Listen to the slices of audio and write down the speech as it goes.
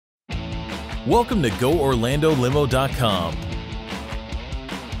Welcome to GoOrlandoLimo.com.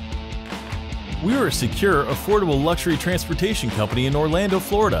 We are a secure, affordable luxury transportation company in Orlando,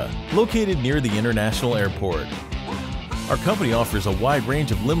 Florida, located near the International Airport. Our company offers a wide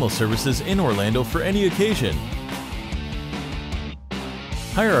range of limo services in Orlando for any occasion.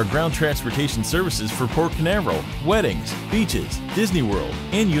 Hire our ground transportation services for Port Canaveral, weddings, beaches, Disney World,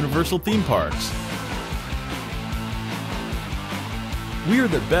 and Universal theme parks. We are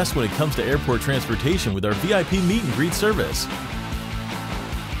the best when it comes to airport transportation with our VIP meet and greet service.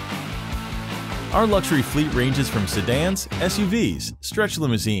 Our luxury fleet ranges from sedans, SUVs, stretch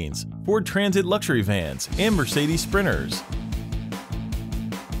limousines, Ford Transit luxury vans, and Mercedes Sprinters.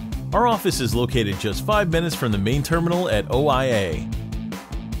 Our office is located just 5 minutes from the main terminal at OIA.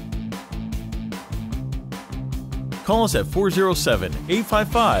 Call us at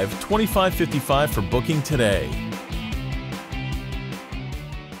 407-855-2555 for booking today.